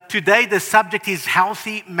today the subject is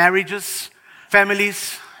healthy marriages,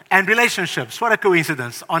 families, and relationships. What a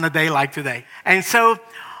coincidence on a day like today. And so,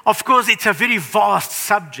 of course, it's a very vast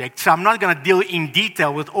subject, so I'm not going to deal in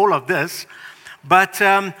detail with all of this, but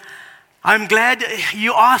I'm glad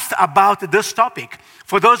you asked about this topic.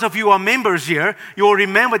 For those of you who are members here, you will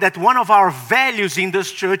remember that one of our values in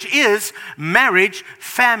this church is marriage,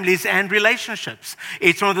 families, and relationships.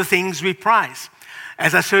 It's one of the things we prize.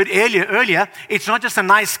 As I said earlier, it's not just a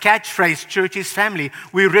nice catchphrase, church is family.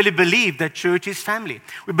 We really believe that church is family.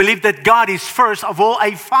 We believe that God is first of all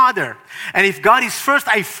a father. And if God is first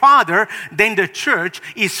a father, then the church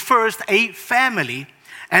is first a family.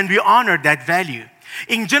 And we honor that value.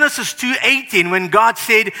 In Genesis 2:18, when God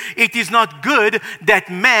said, it is not good that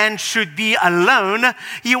man should be alone,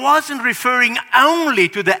 he wasn't referring only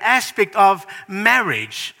to the aspect of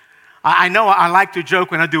marriage. I know I like to joke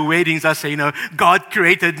when I do weddings. I say, God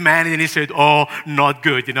created man and he said, oh, not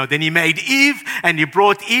good. Then he made Eve and he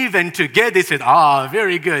brought Eve and together he said,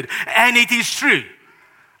 very good. And it is true.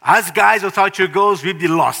 Us guys without your girls, we'd be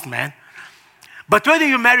lost, man. But whether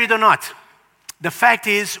you're married or not, the fact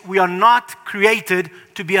is we are not created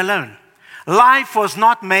to be alone. Life was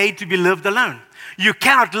not made to be lived alone. You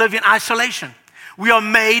cannot live in isolation. We are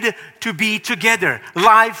made to be together.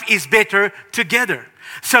 Life is better together.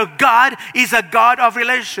 So God is a God of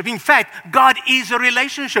relationship. In fact, God is a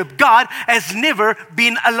relationship. God has never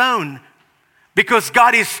been alone. Because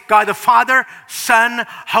God is God the Father, Son,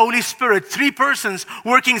 Holy Spirit. Three persons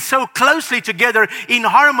working so closely together in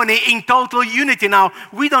harmony, in total unity. Now,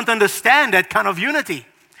 we don't understand that kind of unity.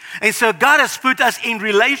 And so God has put us in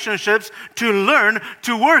relationships to learn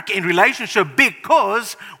to work in relationship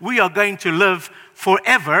because we are going to live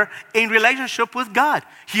forever in relationship with God.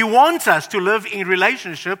 He wants us to live in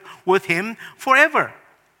relationship with Him forever.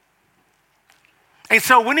 And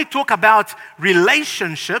so when we talk about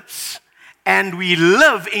relationships and we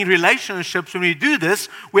live in relationships, when we do this,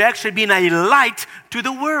 we're actually being a light to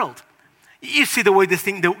the world. You see the way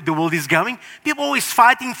the world is going? People always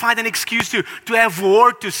find an excuse to have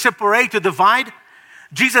war, to separate, to divide.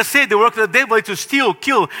 Jesus said the work of the devil is to steal,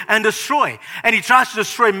 kill, and destroy. And he tries to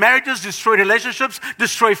destroy marriages, destroy relationships,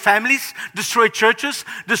 destroy families, destroy churches,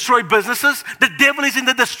 destroy businesses. The devil is in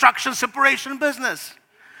the destruction, separation business.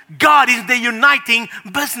 God is the uniting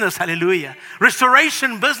business, hallelujah.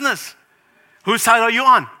 Restoration business. Whose side are you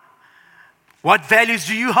on? What values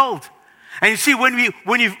do you hold? And you see,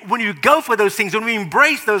 when you go for those things, when we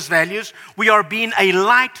embrace those values, we are being a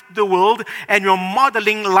light to the world and you're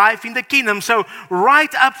modeling life in the kingdom. So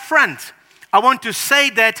right up front, I want to say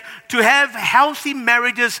that to have healthy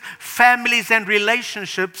marriages, families, and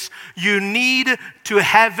relationships, you need to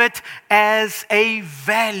have it as a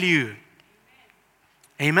value.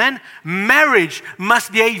 Amen? Marriage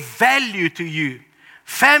must be a value to you.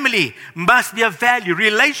 Family must be a value.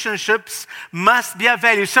 Relationships must be a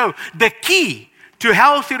value. So the key to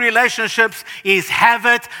healthy relationships is have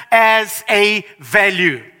it as a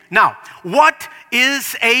value. Now, what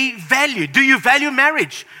is a value? Do you value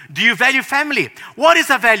marriage? Do you value family? What is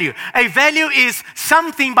a value? A value is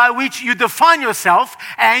something by which you define yourself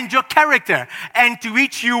and your character, and to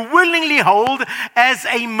which you willingly hold as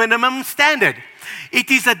a minimum standard. It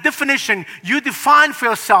is a definition you define for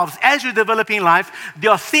yourselves as you're developing life.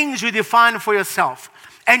 There are things you define for yourself,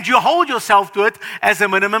 and you hold yourself to it as a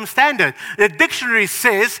minimum standard. The dictionary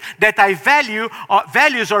says that a value or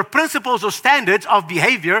values or principles or standards of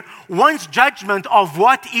behavior, one's judgment of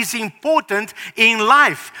what is important in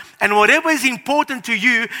life. And whatever is important to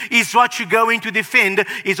you is what you're going to defend,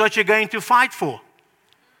 is what you're going to fight for.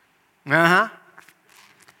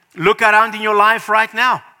 Look around in your life right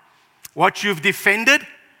now. What you've defended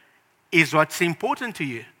is what's important to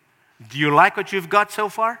you. Do you like what you've got so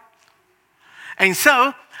far? And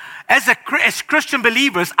so, as Christian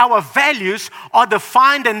believers, our values are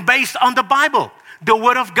defined and based on the Bible, the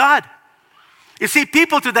Word of God. You see,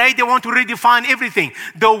 people today, they want to redefine everything.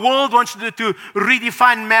 The world wants to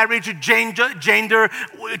redefine marriage, gender,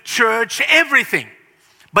 church, everything.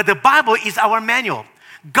 But the Bible is our manual.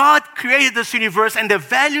 God created this universe, and the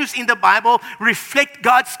values in the Bible reflect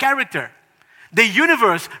God's character. The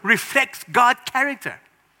universe reflects God's character.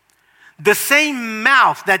 The same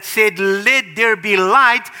mouth that said, "Let there be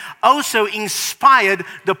light," also inspired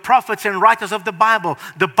the prophets and writers of the Bible.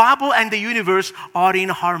 The Bible and the universe are in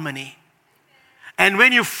harmony. And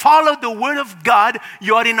when you follow the Word of God,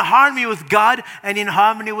 you are in harmony with God and in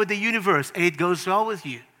harmony with the universe. And it goes well with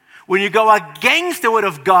you. When you go against the Word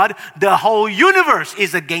of God, the whole universe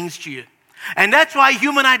is against you. And that's why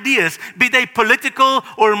human ideas, be they political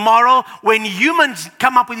or moral, when humans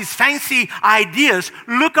come up with these fancy ideas,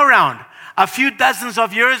 look around. a few dozens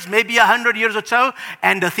of years, maybe 100 years or so,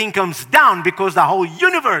 and the thing comes down because the whole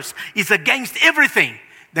universe is against everything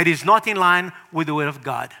that is not in line with the Word of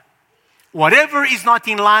God. Whatever is not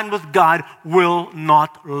in line with God will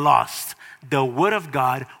not last. The Word of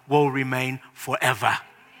God will remain forever.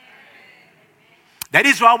 That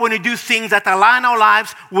is why when we do things that align our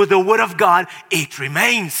lives with the Word of God, it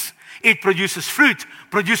remains. It produces fruit,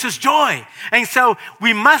 produces joy. And so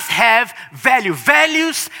we must have value.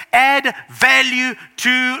 Values add value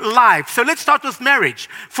to life. So let's start with marriage.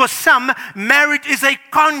 For some, marriage is a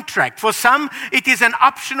contract. For some, it is an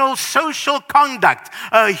optional social conduct,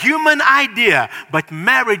 a human idea. But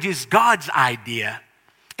marriage is God's idea.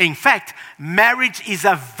 In fact, marriage is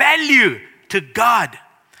a value to God.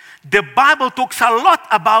 The Bible talks a lot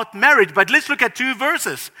about marriage, but let's look at 2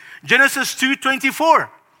 verses. Genesis 2:24.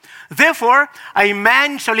 Therefore, a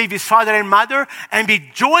man shall leave his father and mother and be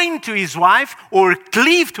joined to his wife or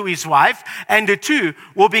cleave to his wife, and the two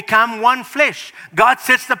will become one flesh. God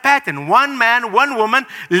sets the pattern. One man, one woman,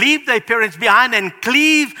 leave their parents behind and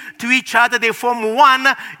cleave to each other. They form one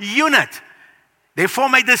unit. They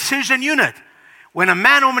form a decision unit. When a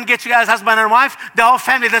man and woman get together as husband and wife, the whole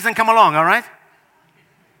family doesn't come along, all right?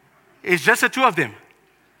 It's just the two of them.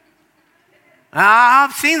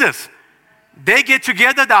 I've seen this. They get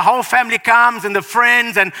together, the whole family comes, and the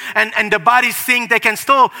friends and the buddies think they can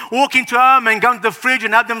still walk into home and go to the fridge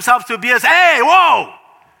and help themselves to beers. Hey, whoa!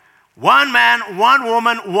 One man, one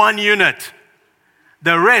woman, one unit.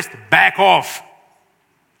 The rest, back off.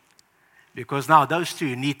 Because now those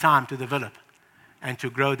two need time to develop and to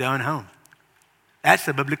grow their own home. That's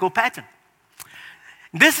the biblical pattern.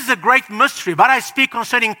 This is a great mystery, but I speak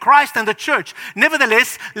concerning Christ and the church.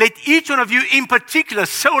 Nevertheless, let each one of you in particular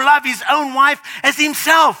so love his own wife as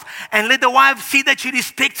himself, and let the wife see that she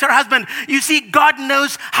respects her husband. You see, God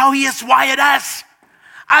knows how he has wired us.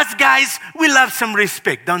 Us guys, we love some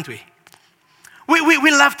respect, don't we?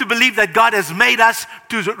 We love to believe that God has made us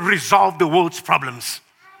to resolve the world's problems.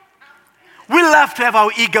 We love to have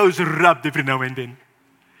our egos rubbed every now and then.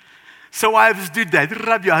 So wives do that.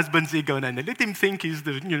 Rub your husband's ego and let him think he's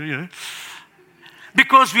the, you know.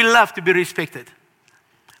 Because we love to be respected.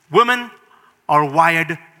 Women are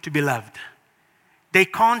wired to be loved. They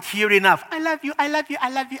can't hear enough. I love you, I love you, I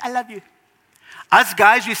love you, I love you. Us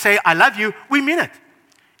guys, we say, I love you, we mean it.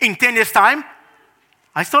 In 10 years' time,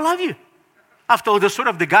 I still love you. I've told the story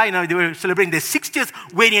of the guy, they were celebrating their 60th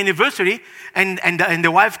wedding anniversary, and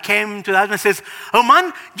the wife came to the husband and says, oh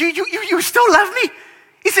man, you still love me?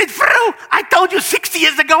 He said, Fro, I told you 60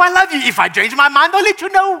 years ago I love you. If I change my mind, I'll let you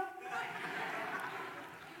know.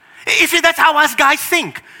 You see, that's how us guys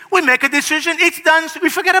think. We make a decision, it's done, so we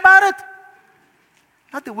forget about it.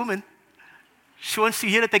 Not the woman. She wants to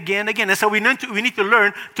hear it again and again. And so we need to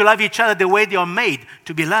learn to love each other the way they are made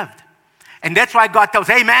to be loved. And that's why God tells,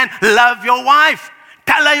 hey man, love your wife.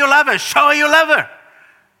 Tell her you love her. Show her you love her.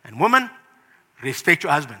 And woman, respect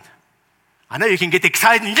your husband. I know you can get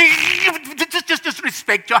excited. Just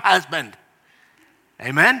respect your husband.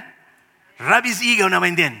 Amen? Rub his ego now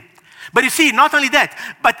and then. But you see, not only that,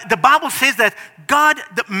 but the Bible says that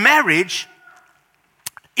the marriage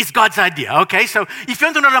is God's idea, okay? So if you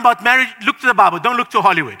want to know about marriage, look to the Bible. Don't look to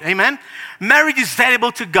Hollywood, amen? Marriage is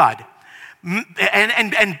valuable to God.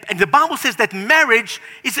 And the Bible says that marriage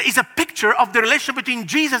is a picture of the relationship between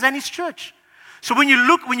Jesus and his church. So when you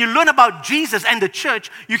learn about Jesus and the church,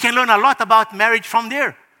 you can learn a lot about marriage from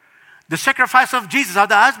there. The sacrifice of Jesus, how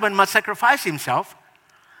the husband must sacrifice himself.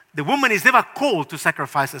 The woman is never called to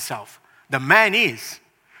sacrifice herself. The man is.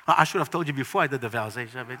 I should have told you before I did the vows.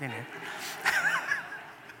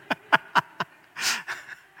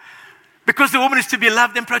 Because the woman is to be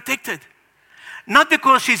loved and protected. Not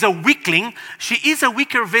because she's a weakling. She is a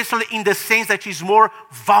weaker vessel in the sense that she's more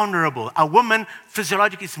vulnerable. A woman,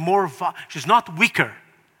 physiologically, is more she's not weaker.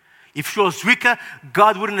 If she was weaker,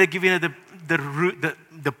 God wouldn't have given her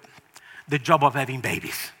the job of having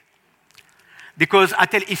babies. Because I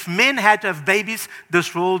tell you, if men had to have babies,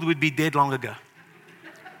 this world would be dead long ago.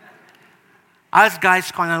 Us guys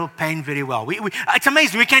can't handle pain very well. It's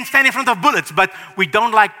amazing. We can stand in front of bullets, but we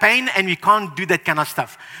don't like pain and we can't do that kind of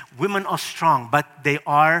stuff. Women are strong, but they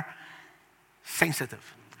are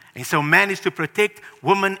sensitive. And so man is to protect,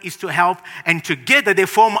 woman is to help, and together they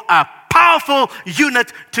form a powerful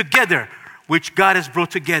unit together, which God has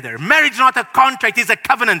brought together. Marriage is not a contract, it's a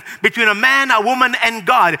covenant between a man, a woman, and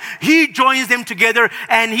God. He joins them together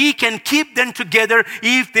and he can keep them together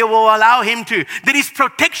if they will allow him to. There is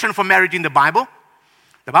protection for marriage in the Bible.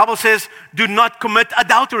 The Bible says, do not commit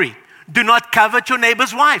adultery. Do not covet your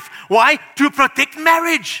neighbor's wife. Why? To protect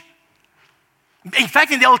marriage. In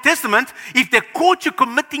fact, in the Old Testament, if they caught you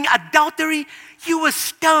committing adultery, you were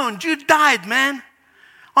stoned. You died, man.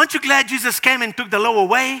 Aren't you glad Jesus came and took the law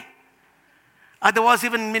away? Otherwise,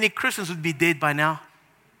 even many Christians would be dead by now.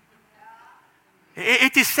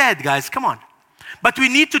 It is sad, guys. Come on. But we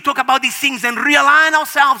need to talk about these things and realign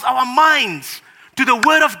ourselves, our minds, to the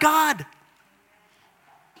Word of God.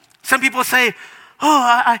 Some people say,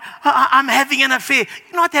 I'm having an affair.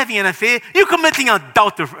 You're not having an affair. You're committing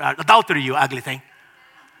adultery, you ugly thing.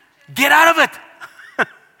 Get out of it.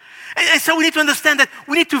 And so we need to understand that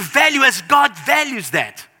we need to value as God values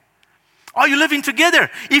that. Are you living together?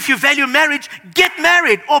 If you value marriage, get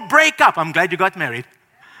married or break up. I'm glad you got married.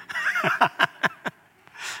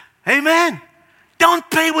 Amen. Don't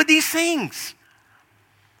play with these things.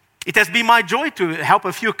 It has been my joy to help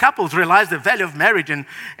a few couples realize the value of marriage and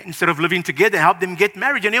instead of living together, help them get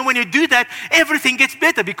married. And then when you do that, everything gets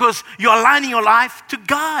better because you're aligning your life to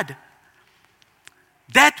God.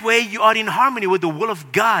 That way you are in harmony with the will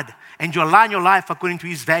of God and you align your life according to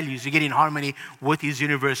His values. You get in harmony with His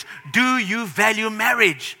universe. Do you value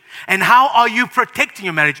marriage? And how are you protecting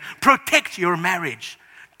your marriage? Protect your marriage.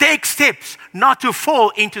 Take steps not to fall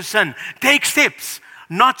into sin. Take steps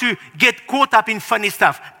not to get caught up in funny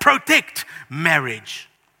stuff. Protect marriage.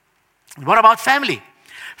 What about family?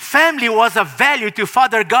 Family was a value to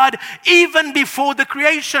Father God even before the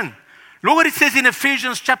creation. Look what it says in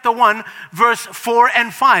Ephesians chapter 1, verse 4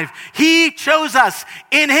 and 5. He chose us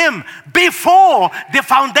in Him before the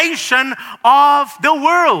foundation of the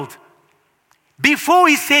world. Before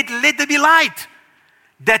He said, let there be light.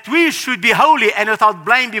 That we should be holy and without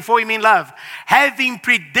blame before Him in love, having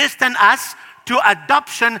predestined us to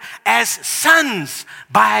adoption as sons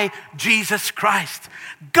by Jesus Christ.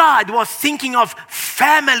 God was thinking of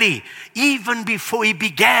family even before He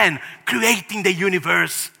began creating the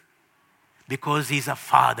universe because He's a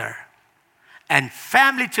Father. And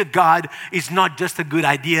family to God is not just a good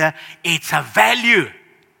idea, it's a value.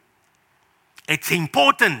 It's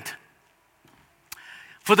important.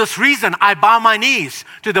 For this reason, I bow my knees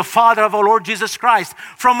to the Father of our Lord Jesus Christ,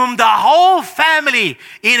 from whom the whole family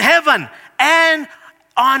in heaven and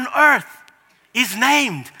on earth is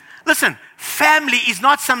named. Listen, family is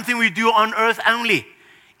not something we do on earth only,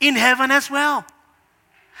 in heaven as well.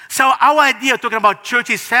 So our idea of talking about church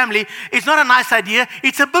is family is not a nice idea,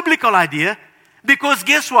 it's a biblical idea. Because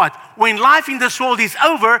guess what? When life in this world is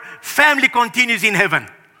over, family continues in heaven.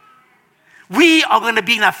 We are going to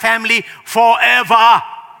be in a family forever.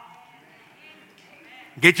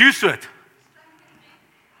 Get used to it.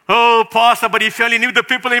 Oh, Pastor, but if you only knew the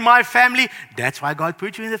people in my family, that's why God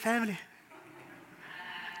put you in the family.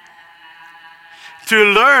 To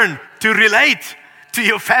learn to relate to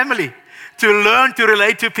your family. To learn to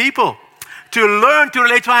relate to people. To learn to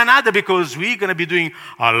relate to one another because we're going to be doing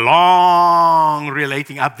a long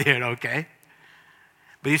relating up there, okay?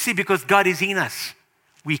 But you see, because God is in us,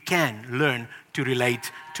 we can learn to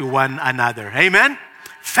relate to one another. Amen?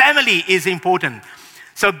 Family is important.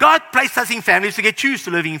 So God placed us in families to get used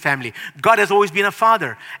to living in family. God has always been a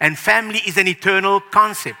father, and family is an eternal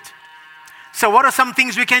concept. So what are some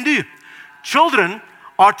things we can do? Children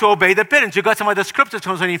are to obey their parents. You got some other scriptures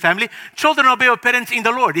concerning family. Children obey your parents in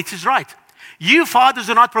the Lord. It is right. You fathers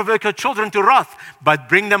do not provoke your children to wrath, but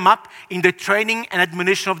bring them up in the training and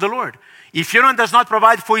admonition of the Lord. If your one does not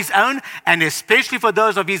provide for his own, and especially for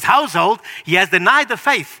those of his household, he has denied the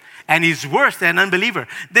faith and is worse than an unbeliever.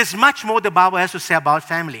 There's much more the Bible has to say about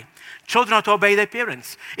family. Children are to obey their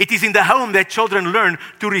parents. It is in the home that children learn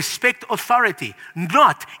to respect authority,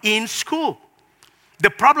 not in school. The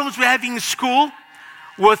problems we have in school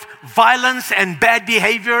with violence and bad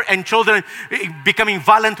behavior and children becoming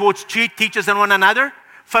violent towards teachers and one another,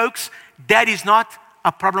 folks, that is not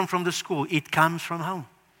a problem from the school. It comes from home.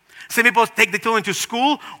 Some people take the children to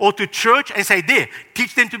school or to church and say, there,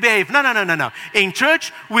 teach them to behave. No. In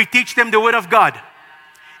church, we teach them the Word of God.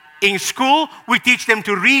 In school, we teach them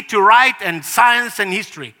to read, to write, and science and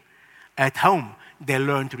history. At home, they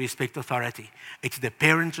learn to respect authority. It's the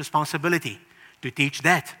parents' responsibility to teach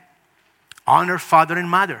that. Honor father and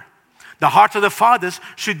mother. The hearts of the fathers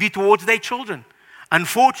should be towards their children.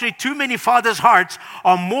 Unfortunately, too many fathers' hearts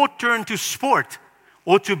are more turned to sport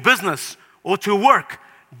or to business or to work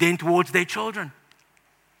than towards their children.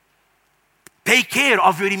 Take care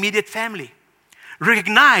of your immediate family.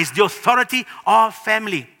 Recognize the authority of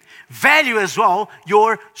family. Value as well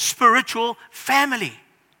your spiritual family.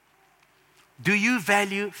 Do you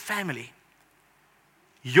value family?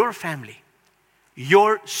 Your family.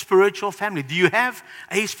 Your spiritual family. Do you have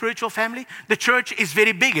a spiritual family? The church is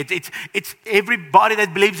very big. It's everybody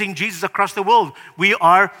that believes in Jesus across the world. We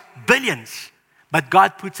are billions. But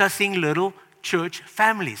God puts us in little church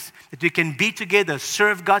families, that we can be together,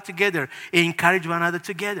 serve God together, encourage one another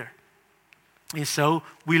together. And so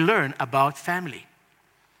we learn about family.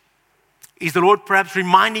 Is the Lord perhaps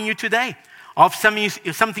reminding you today of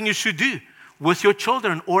something you should do with your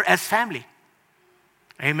children or as family?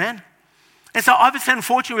 Amen. And so obviously,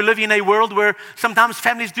 unfortunately, we live in a world where sometimes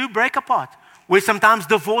families do break apart, where sometimes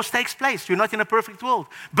divorce takes place. We're not in a perfect world.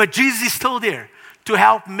 But Jesus is still there to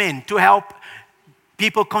help men, to help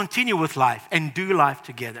people continue with life and do life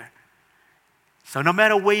together. So no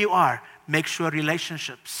matter where you are, make sure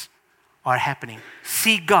relationships are happening.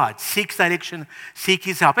 Seek God, seek direction, seek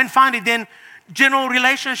His help. And finally then, general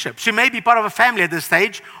relationships. You may be part of a family at this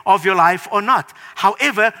stage of your life or not.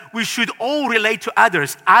 However, we should all relate to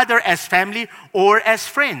others, either as family or as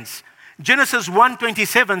friends. Genesis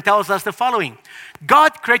 1:27 tells us the following.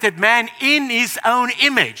 God created man in His own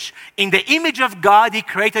image. In the image of God, He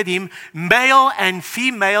created him. Male and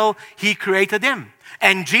female, He created them.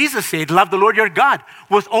 And Jesus said, love the Lord your God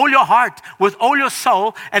with all your heart, with all your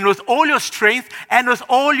soul, and with all your strength, and with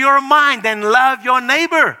all your mind, and love your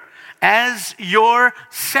neighbor as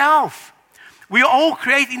yourself. We are all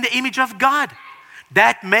created in the image of God.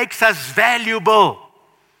 That makes us valuable.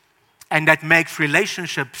 And that makes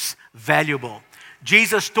relationships valuable.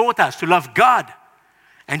 Jesus taught us to love God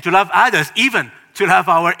and to love others, even to love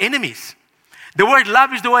our enemies. The word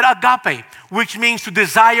love is the word agape, which means to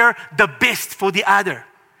desire the best for the other.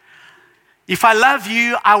 If I love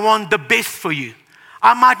you, I want the best for you.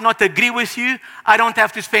 I might not agree with you. I don't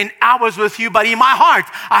have to spend hours with you, but in my heart,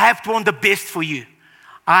 I have to want the best for you.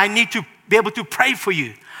 I need to be able to pray for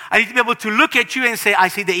you. I need to be able to look at you and say, I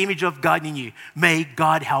see the image of God in you. May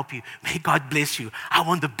God help you. May God bless you. I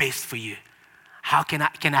want the best for you. How can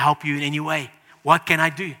I help you in any way? What can I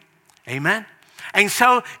do? Amen? And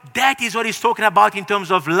so that is what he's talking about in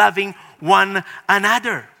terms of loving one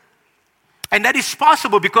another. And that is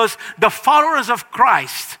possible because the followers of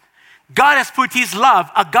Christ, God has put His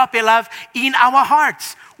love, agape love, in our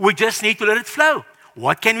hearts. We just need to let it flow.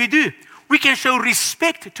 What can we do? We can show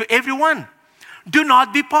respect to everyone. Do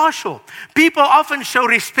not be partial. People often show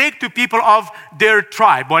respect to people of their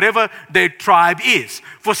tribe, whatever their tribe is.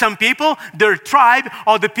 For some people, their tribe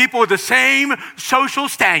are the people with the same social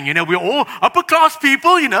stand. You know, we're all upper class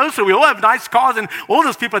people, you know, so we all have nice cars, and all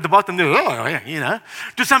those people at the bottom, you know.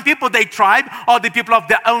 To some people, their tribe are the people of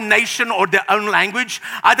their own nation or their own language.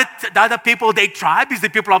 The other people, their tribe is the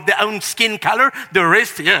people of their own skin color. The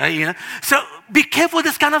rest, you know. So be careful with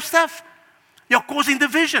this kind of stuff. You're causing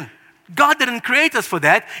division. God didn't create us for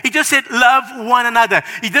that. He just said, love one another.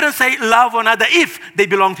 He didn't say, love one another if they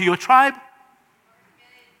belong to your tribe.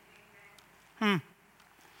 And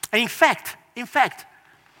in fact,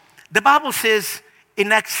 the Bible says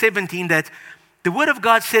in Acts 17 that the Word of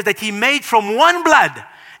God says that He made from one blood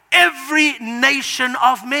every nation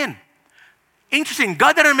of men. Interesting.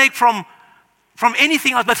 God didn't make from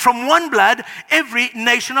anything else, but from one blood, every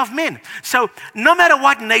nation of men. So no matter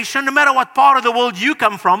what nation, no matter what part of the world you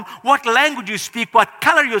come from, what language you speak, what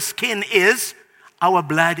color your skin is, our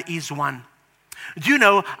blood is one. Do you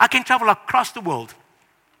know, I can travel across the world.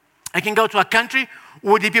 I can go to a country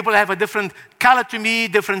where the people have a different color to me,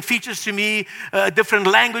 different features to me, different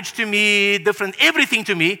language to me, different everything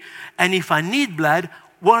to me. And if I need blood,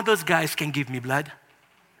 one of those guys can give me blood.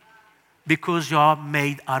 Because you're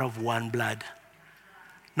made out of one blood.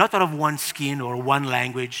 Not out of one skin or one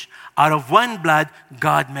language. Out of one blood,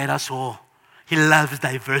 God made us all. He loves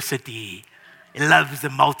diversity. He loves the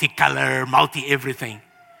multicolor, multi-everything.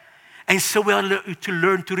 And so we are to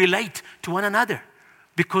learn to relate to one another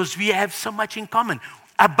because we have so much in common.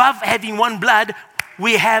 Above having one blood,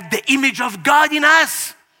 we have the image of God in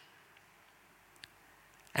us.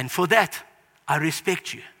 And for that, I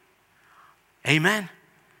respect you. Amen.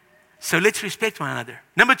 So let's respect one another.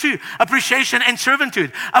 Number 2, appreciation and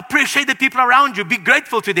servitude. Appreciate the people around you. Be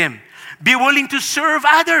grateful to them. Be willing to serve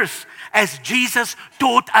others as Jesus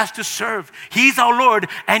taught us to serve. He's our Lord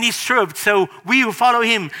and He served. So we who follow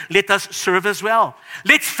Him, let us serve as well.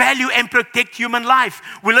 Let's value and protect human life.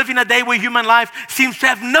 We live in a day where human life seems to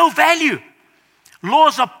have no value.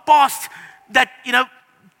 Laws are passed that,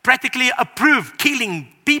 practically approve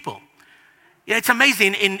killing people. It's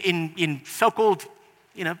amazing in so-called,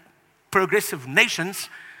 progressive nations,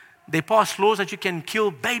 they pass laws that you can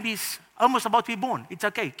kill babies almost about to be born. It's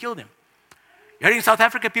okay, kill them. Here in South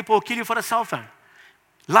Africa, people will kill you for a cell phone.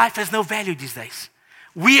 Life has no value these days.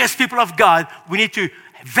 We as people of God, we need to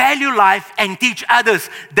value life and teach others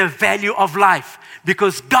the value of life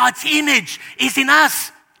because God's image is in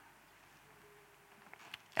us.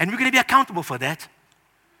 And we're going to be accountable for that.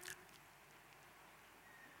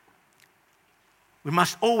 We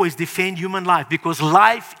must always defend human life because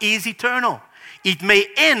life is eternal. It may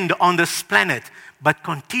end on this planet, but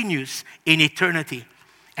continues in eternity.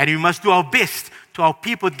 And we must do our best to our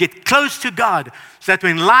people to get close to God so that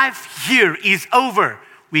when life here is over,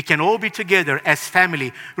 we can all be together as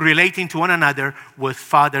family, relating to one another with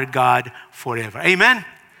Father God forever. Amen?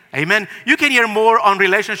 Amen. You can hear more on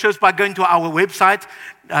relationships by going to our website,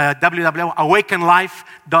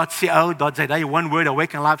 www.awakenlife.co.za. One word,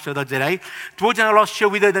 awakenlife.co.za. Towards the last year,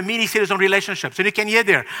 we did a mini-series on relationships. And you can hear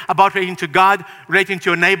there about relating to God, relating to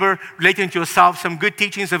your neighbor, relating to yourself, some good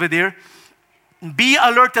teachings over there. Be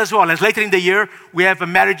alert as well, as later in the year, we have a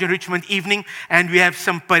marriage enrichment evening, and we have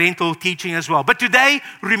some parental teaching as well. But today,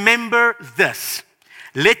 remember this.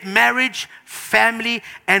 Let marriage, family,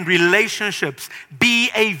 and relationships be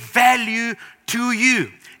a value to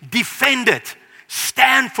you. Defend it.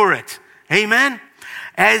 Stand for it. Amen?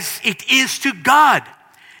 As it is to God.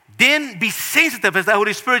 Then be sensitive as the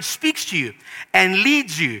Holy Spirit speaks to you and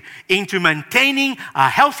leads you into maintaining a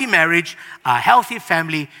healthy marriage, a healthy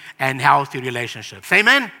family, and healthy relationships.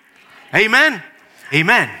 Amen? Amen?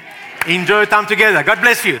 Amen. Enjoy your time together. God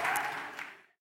bless you.